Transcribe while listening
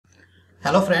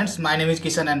Hello friends, my name is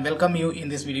Kishan and welcome you in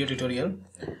this video tutorial.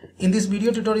 In this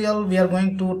video tutorial, we are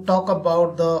going to talk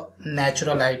about the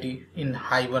NaturalId in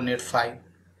Hibernate 5.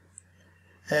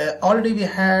 Already we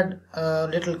had a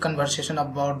little conversation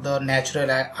about the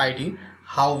NaturalId,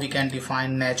 how we can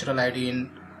define NaturalId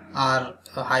in our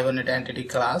Hibernate entity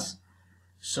class.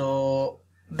 So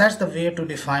that's the way to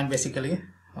define basically.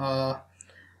 Define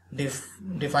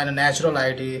a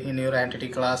NaturalId in your entity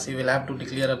class. You will have to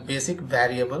declare a basic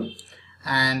variable,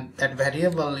 and that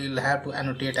variable you'll have to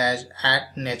annotate as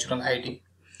 @NaturalId,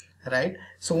 right?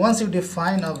 So once you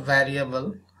define a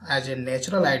variable as a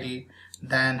NaturalId,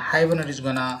 then Hibernate is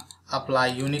gonna apply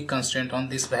unique constraint on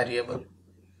this variable,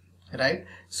 right?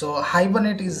 So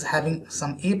Hibernate is having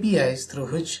some APIs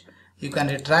through which you can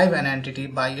retrieve an entity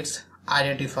by its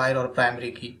identifier or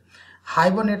primary key.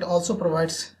 Hibernate also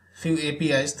provides few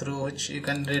APIs through which you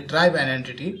can retrieve an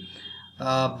entity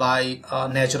by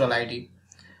NaturalId.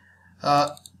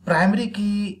 Primary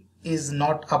key is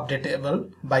not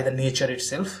updatable by the nature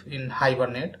itself in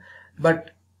Hibernate,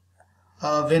 but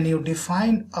when you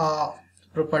define a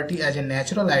property as a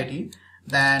NaturalId,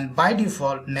 then by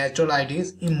default NaturalId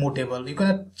is immutable. You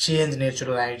cannot change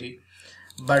NaturalId,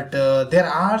 but there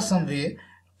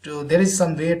is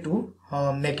some way to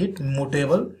make it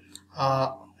mutable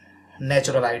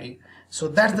NaturalId. So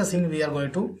that's the thing we are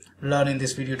going to learn in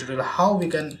this video tutorial, how we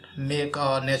can make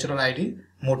a NaturalId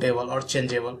mutable or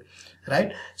changeable,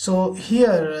 right? So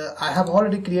here I have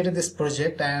already created this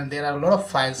project and there are a lot of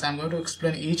files. I'm going to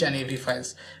explain each and every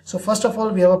files. So first of all,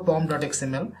 we have a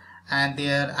pom.xml, and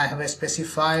there I have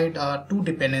specified two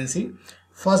dependency.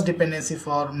 First dependency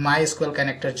for MySQL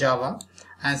connector Java,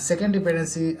 and second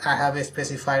dependency I have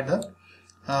specified the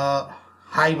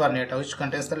Hibernate, which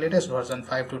contains the latest version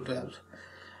 5.12.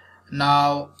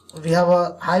 Now we have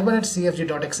a Hibernate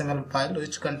cfg.xml file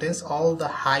which contains all the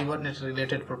Hibernate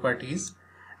related properties,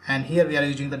 and here we are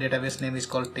using the database name is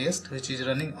called test, which is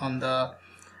running on the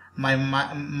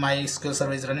MySQL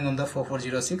server is running on the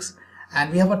 4406,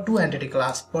 and we have a two entity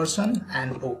class, person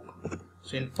and book.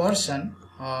 So in person,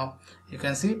 you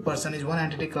can see person is one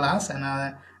entity class and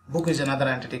book is another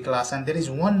entity class, and there is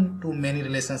one to many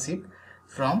relationship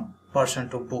from person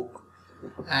to book.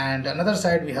 And another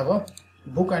side we have a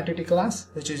book entity class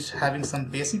which is having some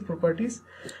basic properties.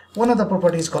 One of the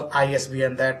properties called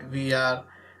ISBN that we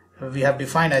have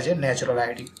defined as a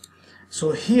NaturalId.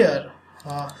 So here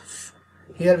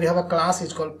we have a class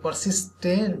is called persist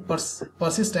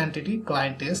entity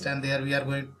client test, and there we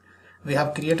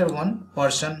have created one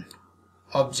person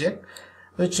object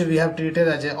which we have treated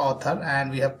as an author, and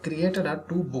we have created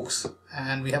two books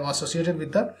and we have associated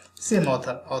with the same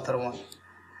author 1.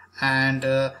 And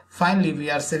finally we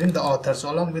are saving the author. So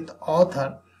along with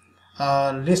author,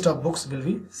 list of books will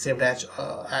be saved as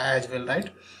well,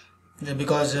 right?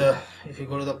 Because if you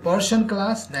go to the person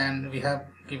class, then we have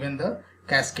given the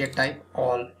cascade type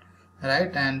all,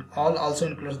 right? And all also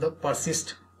includes the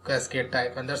persist cascade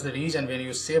type, and that's the reason when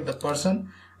you save the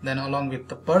person, then along with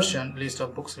the person, list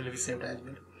of books will be saved as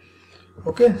well.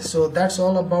 Okay, so that's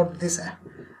all about this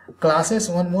classes.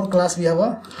 One more class, we have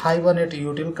a Hibernate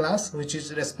util class which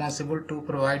is responsible to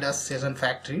provide us session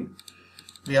factory.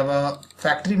 We have a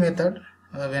factory method.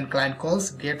 When client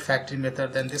calls get factory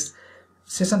method, then this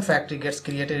session factory gets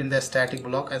created in the static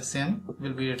block and same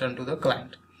will be returned to the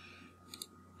client.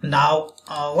 Now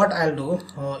what I'll do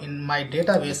in my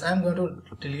database, I'm going to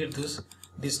delete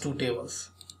these two tables,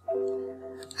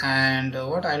 and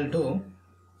what I'll do,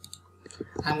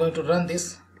 I'm going to run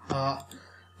this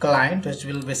client which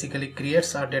will basically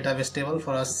creates a database table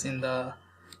for us in the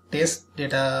test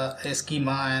data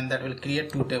schema, and that will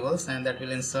create two tables and that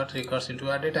will insert records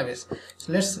into our database.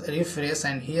 So let's refresh,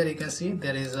 and here you can see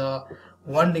there is a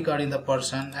one record in the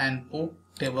person, and book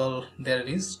table there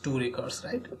is two records,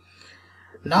 right?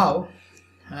 Now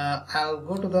I'll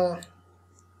go to the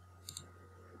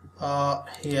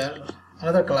here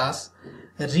another class,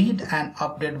 read and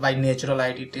update by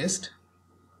NaturalId test.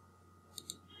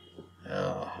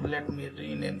 Let me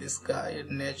rename this guy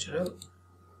NaturalId.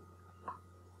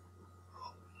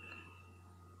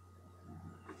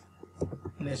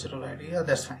 Yeah,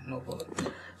 that's fine, no problem.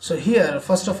 So here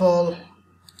first of all,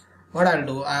 what I'll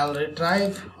do, I'll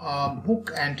retrieve a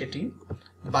book entity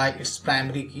by its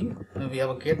primary key. We have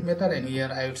a get method, and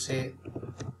here I would say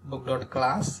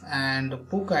book.class, and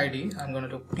book ID I'm going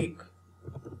to pick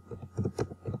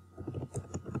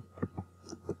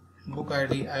book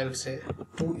ID, I will say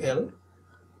 2L.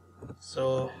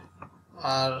 So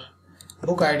our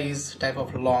book ID is type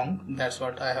of long, that's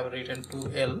what I have written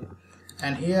 2L,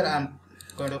 and here I'm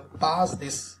going to pass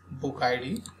this book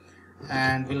ID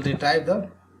and we'll retrieve the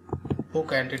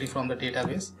book entity from the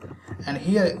database, and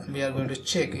here we are going to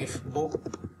check if book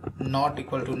not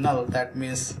equal to null. That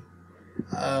means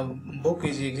book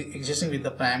is existing with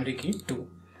the primary key 2.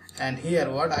 And here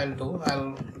what I'll do,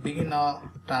 I'll begin a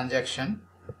transaction.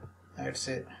 Let's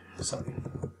say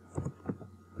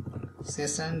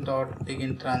session dot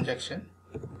begin transaction,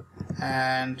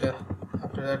 and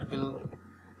after that we'll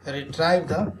retrieve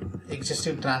the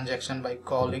existing transaction by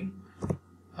calling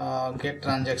get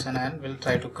transaction, and we'll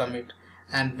try to commit.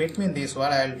 And between this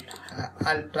what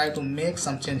I'll try to make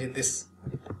some change in this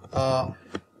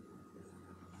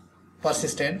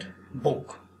persistent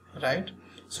book, right?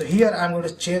 So here I'm going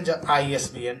to change a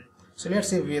ISBN. So let's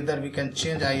see whether we can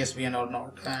change ISBN or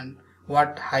not, and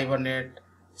what Hibernate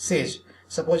says.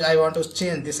 Suppose I want to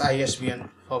change this ISBN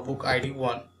for book ID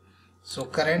 1. So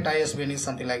current ISBN is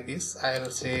something like this. I'll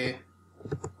say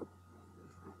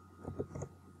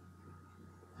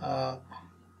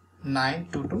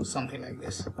 922, something like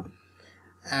this.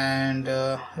 And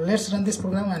let's run this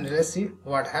program and let's see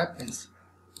what happens.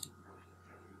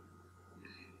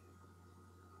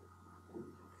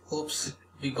 Oops,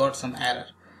 we got some error.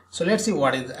 So let's see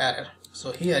what is the error.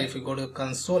 So here if you go to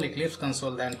console, Eclipse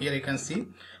console, then here you can see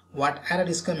what error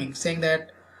is coming, saying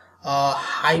that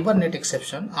Hibernate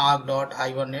exception,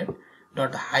 arg.hibernate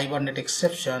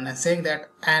exception, and saying that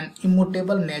an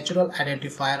immutable natural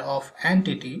identifier of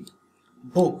entity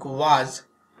book was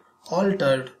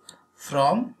altered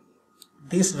from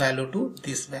this value to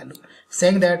this value,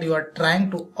 saying that you are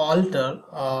trying to alter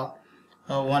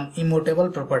one immutable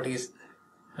properties,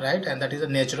 right? And that is a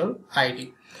natural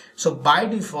ID. So by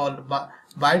default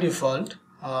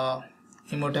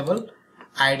immutable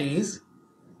ID is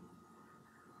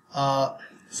by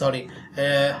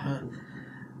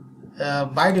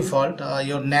default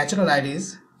your natural ID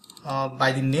is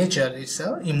by the nature it's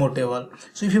immutable.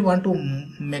 So if you want to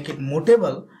make it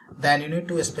mutable, then you need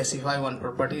to specify one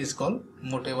property is called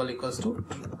mutable equals to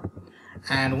true.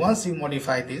 And once you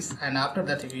modify this, and after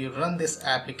that if you run this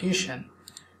application,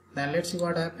 then let's see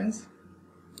what happens.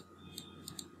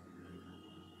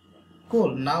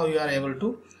 Cool, now you are able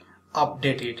to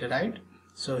update it, right?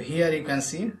 So here you can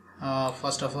see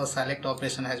first of all select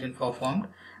operation has been performed,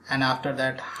 and after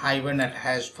that Hibernate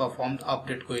has performed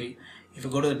update query. If you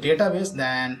go to the database,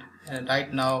 then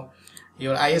right now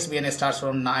your ISBN starts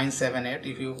from 978.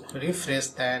 If you refresh,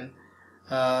 then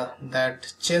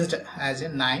that changed as a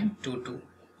 922,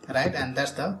 right? And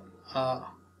that's the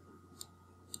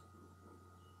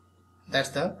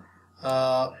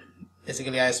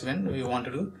basically ISBN we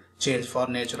wanted to change for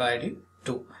natural ID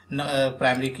 2,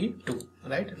 primary key 2,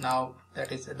 right? Now that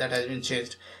has been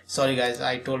changed. Sorry guys,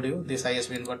 I told you this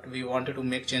ISBN, but we wanted to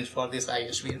make change for this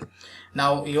ISBN.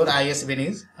 Now your ISBN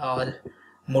is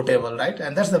mutable, right?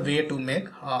 And that's the way to make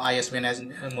ISBN as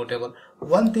mutable.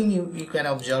 One thing you can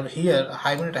observe here,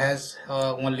 Hibernate has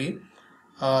only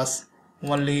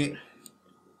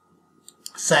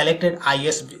selected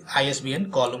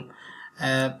ISBN column.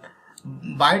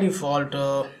 By default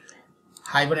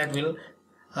Hibernate will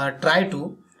try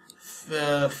to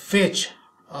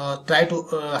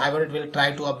Hibernate will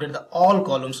try to update the all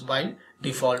columns by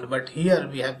default, but here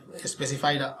we have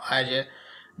specified as a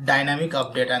dynamic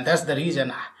update, and that's the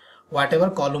reason whatever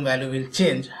column value will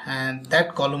change, and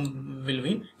that column will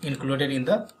be included in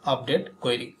the update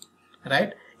query,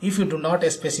 right? If you do not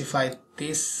specify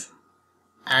this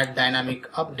add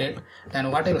dynamic update,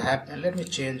 then what will happen? Let me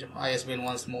change ISBN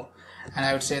once more, and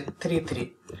I would say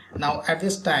 33. Now at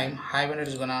this time Hibernate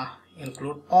is gonna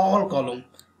include all column.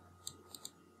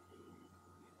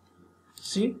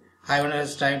 See, Hibernate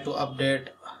is trying to update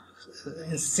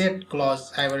in set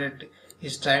clause. Hibernate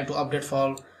is trying to update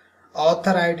for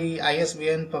author ID,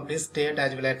 ISBN, publish date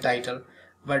as well as title.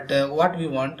 But what we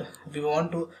want to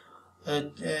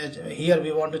here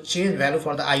we want to change value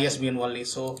for the ISBN only.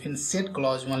 So in set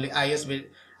clause only ISBN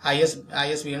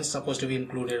is supposed to be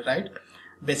included, right?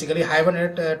 Basically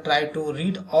Hibernate try to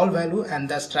read all value and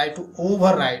thus try to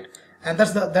override, and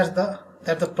that's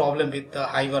the problem with the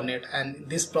Hibernate. And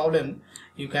this problem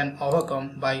you can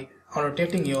overcome by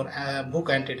annotating your book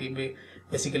entity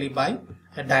basically by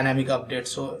a dynamic update.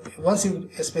 So once you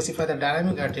specify the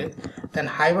dynamic update, then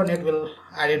Hibernate will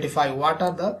identify what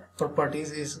are the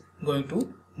properties is going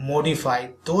to modify.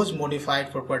 Those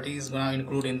modified properties is going to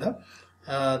include in the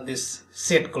this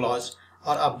set clause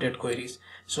or update queries.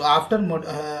 So after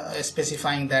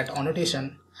specifying that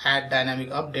annotation add dynamic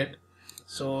update,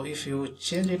 so if you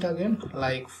change it again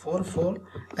like 44,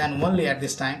 then only at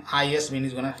this time ISBN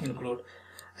is gonna include.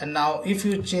 And now if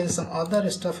you change some other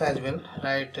stuff as well,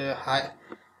 right?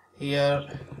 Here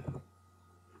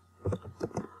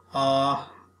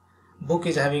book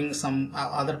is having some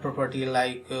other property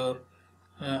like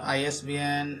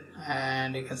ISBN,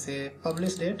 and you can say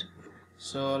publish date.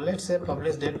 So let's say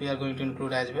publish date we are going to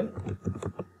include as well.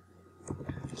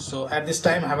 So at this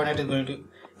time Hibernate is going to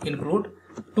include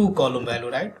 2 column value,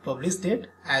 right? Publish date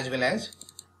as well as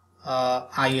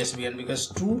ISBN, because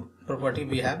 2 property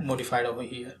we have modified over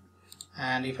here.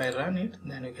 And if I run it,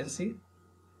 then you can see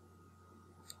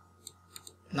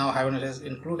now Hibernate has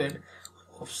included,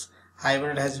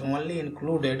 Hibernate has only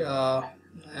included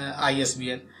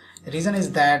ISBN. Reason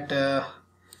is that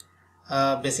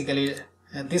basically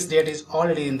this date is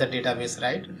already in the database,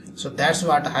 right? So that's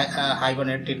what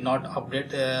Hibernate did not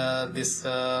update this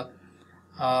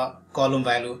column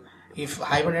value. If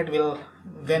Hibernate will,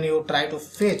 when you try to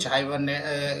fetch Hibernate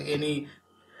any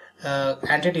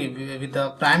entity with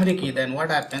the primary key, then what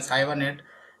happens? Hibernate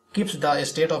keeps the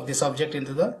state of this object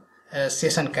into the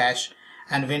session cache,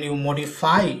 and when you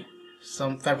modify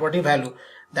some property value,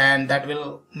 then that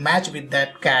will match with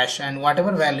that cache, and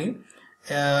whatever value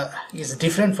is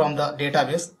different from the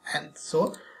database, and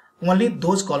so only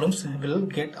those columns will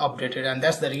get updated. And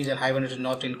that's the reason Hibernate is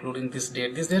not including this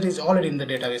date. This date is already in the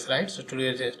database, right? So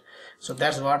today's date. So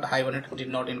that's what Hibernate did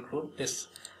not include this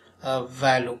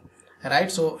value,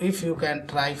 right? So if you can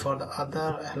try for the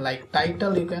other, like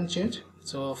title, you can change.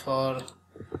 So for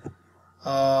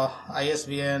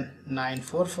ISBN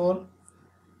 944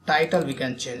 title we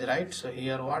can change, right? So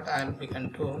here what we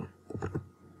can do,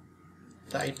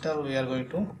 title we are going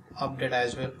to update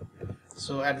as well.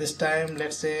 So at this time,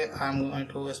 let's say I'm going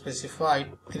to specify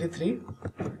 33.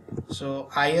 So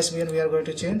ISBN we are going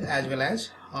to change as well as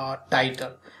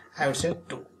title, I would say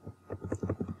 2.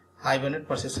 Hibernate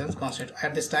persistence constant.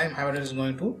 At this time Hibernate is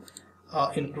going to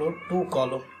include 2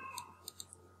 column.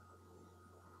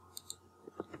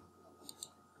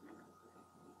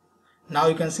 Now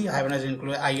you can see Hibernate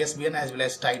include ISBN as well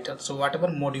as title. So whatever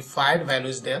modified value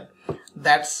is there,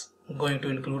 that's going to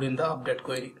include in the update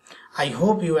query. I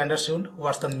hope you understood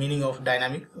what's the meaning of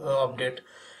dynamic update.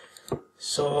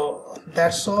 So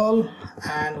that's all.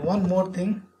 And one more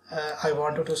thing I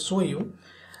wanted to show you.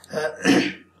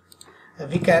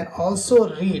 We can also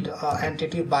read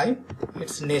entity by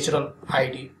its natural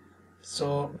ID.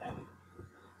 So,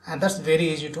 and that's very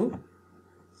easy to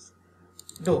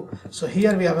do. So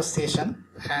here we have a session,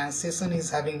 and session is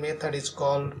having method is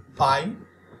called by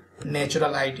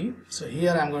NaturalId. So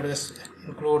here I'm going to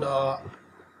include a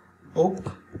book.class.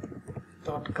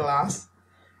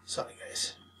 Sorry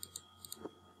guys.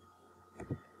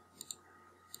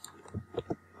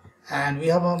 And we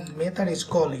have a method is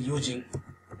called using,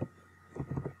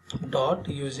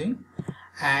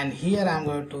 and here I'm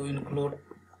going to include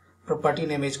property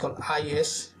name is called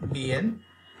ISBN,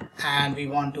 and we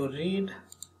want to read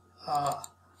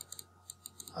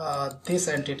this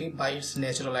entity by its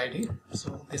natural ID.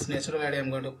 So this natural ID I'm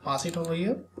going to pass it over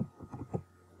here,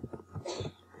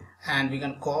 and we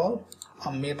can call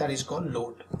a method is called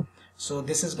load. So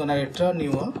this is going to return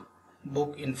you a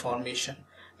book information.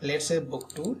 Let's say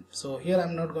book 2. So here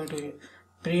I'm not going to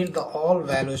print the all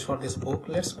values for this book.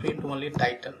 Let's print only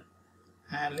title,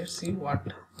 and let's see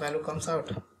what value comes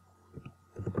out.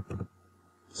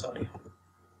 Sorry.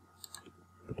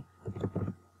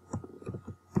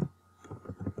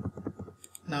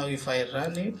 Now if I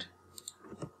run it,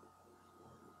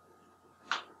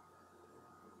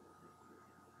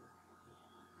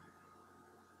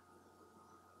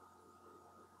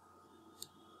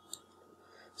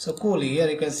 so cool. Here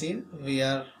you can see we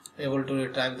are able to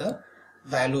retrieve the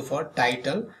value for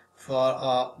title for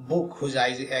a book whose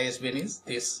ISBN is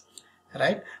this,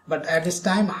 right? But at this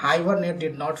time Hibernate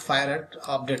did not fire at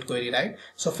update query, right?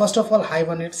 So first of all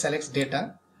Hibernate selects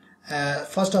data.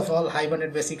 First of all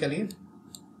Hibernate basically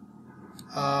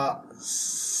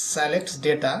selects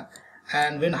data,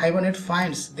 and when Hibernate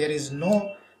finds there is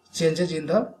no changes in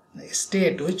the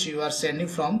state which you are sending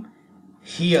from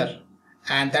here,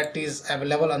 and that is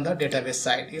available on the database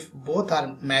side, if both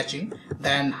are matching,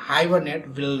 then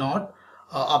Hibernate will not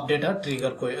update a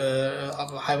trigger.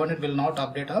 Hibernate will not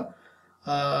update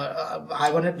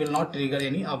Hibernate will not trigger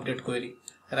any update query,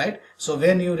 right? So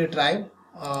when you retrieve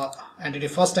entity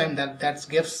first time, that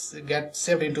gets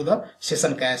saved into the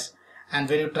session cache, and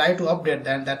when you try to update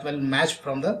that will match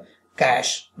from the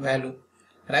cache value,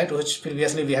 right, which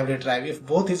previously we have retrieved. If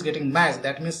both is getting matched,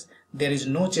 that means there is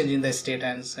no change in the state,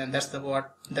 and that's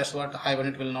what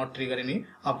Hibernate will not trigger any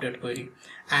update query.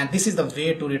 And this is the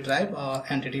way to retrieve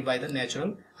entity by the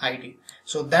natural ID.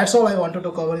 So that's all I wanted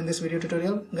to cover in this video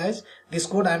tutorial, guys. This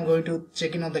code I am going to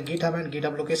check in on the GitHub, and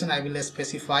GitHub location I will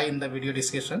specify in the video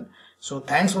description. So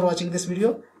thanks for watching this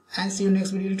video, and see you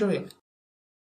next video tutorial.